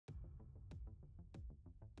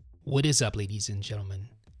What is up, ladies and gentlemen?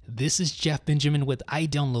 This is Jeff Benjamin with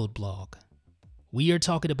iDownload Blog. We are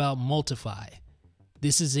talking about Multify.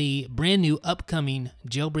 This is a brand new upcoming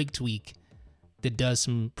jailbreak tweak that does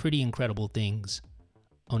some pretty incredible things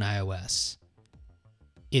on iOS.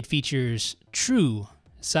 It features true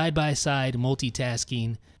side-by-side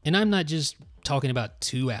multitasking, and I'm not just talking about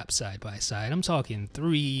 2 apps side-by-side. I'm talking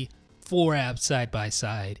 3, 4 apps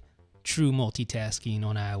side-by-side, true multitasking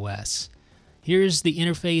on iOS. Here's the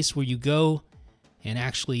interface where you go and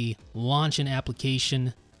actually launch an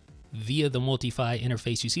application via the Multify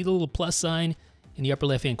interface. You see the little plus sign in the upper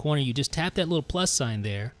left-hand corner. You just tap that little plus sign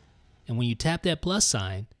there, and when you tap that plus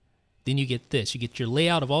sign, then you get this. You get your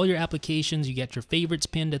layout of all your applications. You get your favorites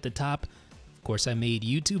pinned at the top. Of course, I made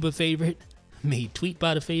YouTube a favorite, made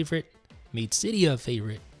Tweetbot a favorite, made Cydia a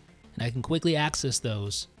favorite, and I can quickly access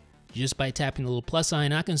those just by tapping the little plus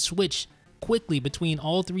sign. I can switch quickly between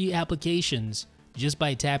all 3 applications just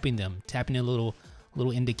by tapping them, tapping the little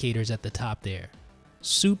indicators at the top there.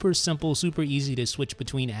 Super simple, super easy to switch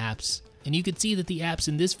between apps. And you can see that the apps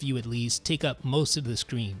in this view at least take up most of the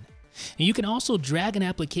screen. And you can also drag an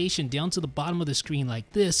application down to the bottom of the screen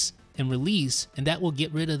like this and release, and that will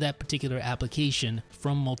get rid of that particular application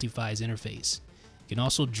from Multify's interface. You can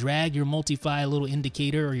also drag your Multify little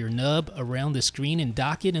indicator or your nub around the screen and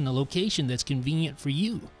dock it in a location that's convenient for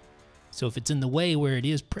you. So if it's in the way where it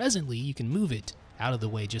is presently, you can move it out of the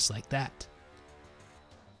way just like that.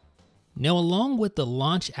 Now, along with the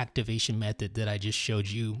launch activation method that I just showed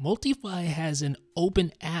you, Multify has an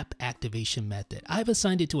open app activation method. I've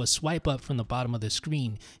assigned it to a swipe up from the bottom of the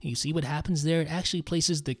screen. You see what happens there? It actually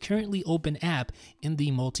places the currently open app in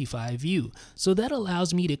the Multify view. So that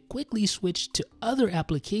allows me to quickly switch to other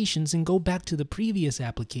applications and go back to the previous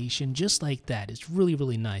application just like that. It's really,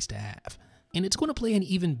 really nice to have. And it's going to play an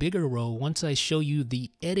even bigger role once I show you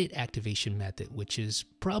the edit activation method, which is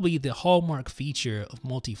probably the hallmark feature of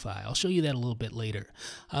Multify. I'll show you that a little bit later.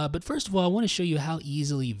 But first of all, I want to show you how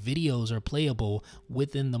easily videos are playable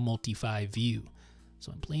within the Multify view.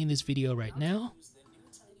 So I'm playing this video right now.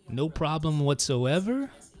 No problem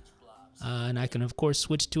whatsoever. And I can, of course,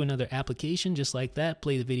 switch to another application just like that.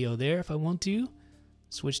 Play the video there if I want to.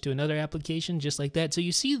 Switch to another application just like that. So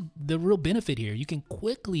you see the real benefit here. You can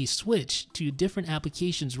quickly switch to different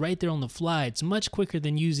applications right there on the fly. It's much quicker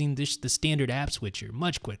than using the standard app switcher,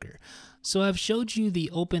 much quicker. So I've showed you the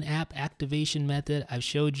open app activation method. I've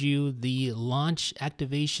showed you the launch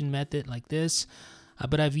activation method like this.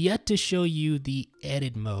 But I've yet to show you the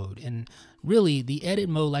edit mode. And really, the edit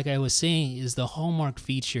mode, like I was saying, is the hallmark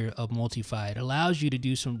feature of Multify. It allows you to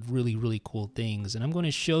do some really, really cool things. And I'm going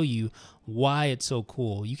to show you why it's so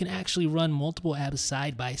cool. You can actually run multiple apps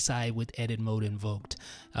side by side with edit mode invoked.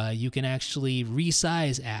 You can actually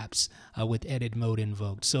resize apps with edit mode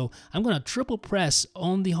invoked. So I'm going to triple press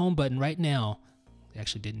on the home button right now.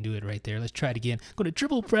 Actually didn't do it right there. Let's try it again. I'm going to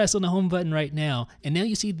triple press on the home button right now. And now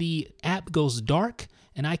you see the app goes dark,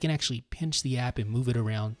 and I can actually pinch the app and move it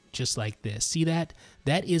around just like this. See that?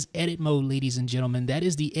 That is edit mode, ladies and gentlemen. That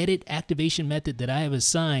is the edit activation method that I have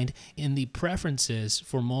assigned in the preferences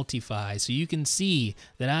for Multify. So you can see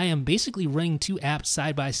that I am basically running 2 apps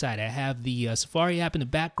side by side. I have the Safari app in the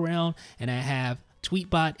background, and I have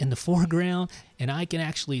Tweetbot in the foreground, and I can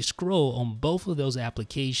actually scroll on both of those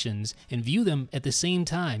applications and view them at the same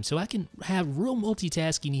time. So I can have real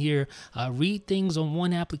multitasking here, read things on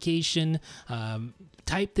one application,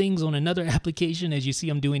 type things on another application. As you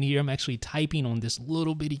see I'm doing here, I'm actually typing on this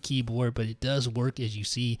little bitty keyboard, but it does work, as you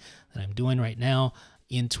see that I'm doing right now.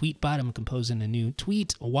 In Tweetbot, I'm composing a new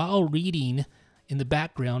tweet while reading in the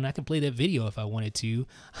background. I can play that video if I wanted to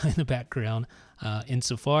in the background in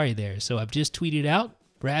Safari there. So I've just tweeted out.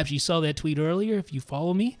 Perhaps you saw that tweet earlier if you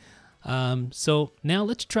follow me. So now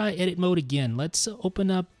let's try edit mode again. Let's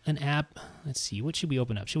open up an app. Let's see, what should we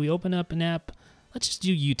open up? Should we open up an app? Let's just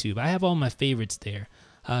do YouTube. I have all my favorites there.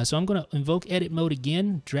 So I'm going to invoke edit mode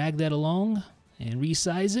again, drag that along and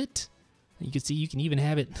resize it. You can see you can even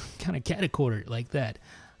have it kind of catty-cornered like that.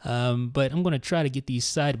 But I'm going to try to get these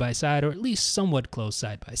side by side, or at least somewhat close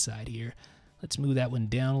side by side here. Let's move that one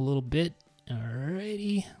down a little bit.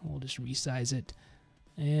 Alrighty, we'll just resize it.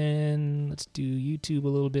 And let's do YouTube a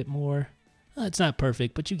little bit more. It's not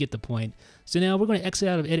perfect, but you get the point. So now we're going to exit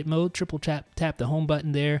out of edit mode, triple tap the home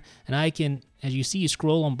button there, and I can, as you see,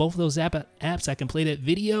 scroll on both of those apps. I can play that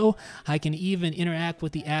video. I can even interact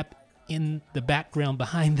with the app in the background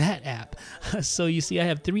behind that app. So you see I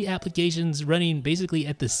have 3 applications running basically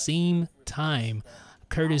at the same time,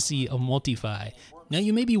 courtesy of Multify. Now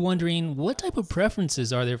you may be wondering, what type of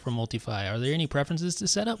preferences are there for Multify? Are there any preferences to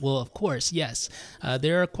set up? Well, of course, yes.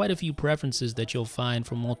 There are quite a few preferences that you'll find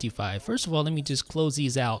for Multify. First of all, let me just close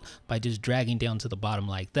these out by just dragging down to the bottom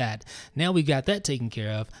like that. Now we've got that taken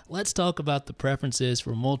care of. Let's talk about the preferences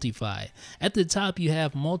for Multify. At the top, you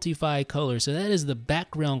have Multify color. So that is the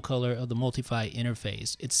background color of the Multify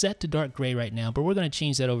interface. It's set to dark gray right now, but we're going to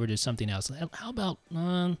change that over to something else. How about,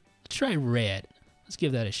 let's try red. Let's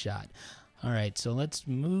give that a shot. All right, so let's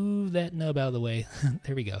move that nub out of the way.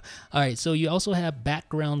 There we go. All right, so you also have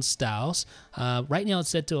background styles. Right now it's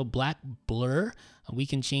set to a black blur. We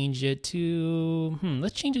can change it to,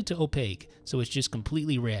 let's change it to opaque, so it's just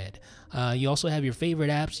completely red. You also have your favorite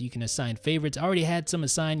apps. You can assign favorites. I already had some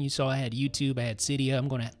assigned. You saw I had YouTube, I had Cydia. I'm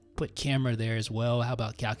going to put camera there as well. How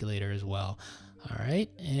about calculator as well? All right,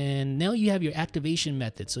 and now you have your activation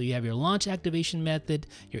method. So you have your launch activation method,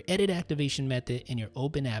 your edit activation method, and your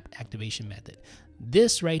open app activation method.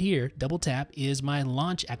 This right here, double tap, is my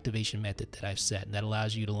launch activation method that I've set, and that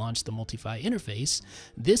allows you to launch the Multify interface.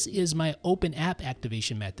 This is my open app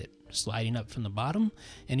activation method, sliding up from the bottom.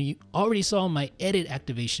 And you already saw my edit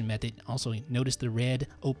activation method. Also, notice the red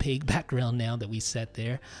opaque background now that we set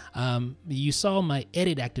there. You saw my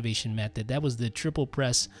edit activation method. That was the triple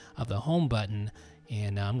press of the home button.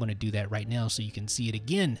 And I'm going to do that right now so you can see it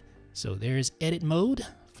again. So there's edit mode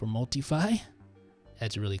for Multify.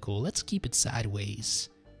 That's really cool. Let's keep it sideways.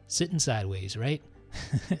 Sitting sideways, right?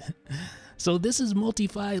 So this is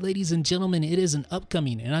Multify, ladies and gentlemen. It is an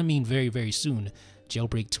upcoming, and I mean very, very soon,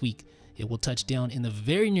 jailbreak tweak. It will touch down in the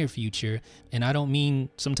very near future, and I don't mean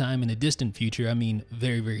sometime in the distant future. I mean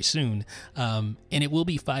very, very soon. And it will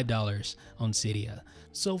be $5 on Cydia.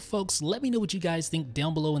 So folks, let me know what you guys think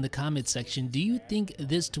down below in the comment section. Do you think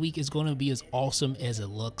this tweak is going to be as awesome as it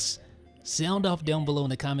looks? Sound off down below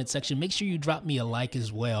in the comment section. Make sure you drop me a like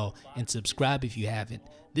as well and subscribe if you haven't.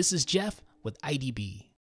 This is Jeff with IDB.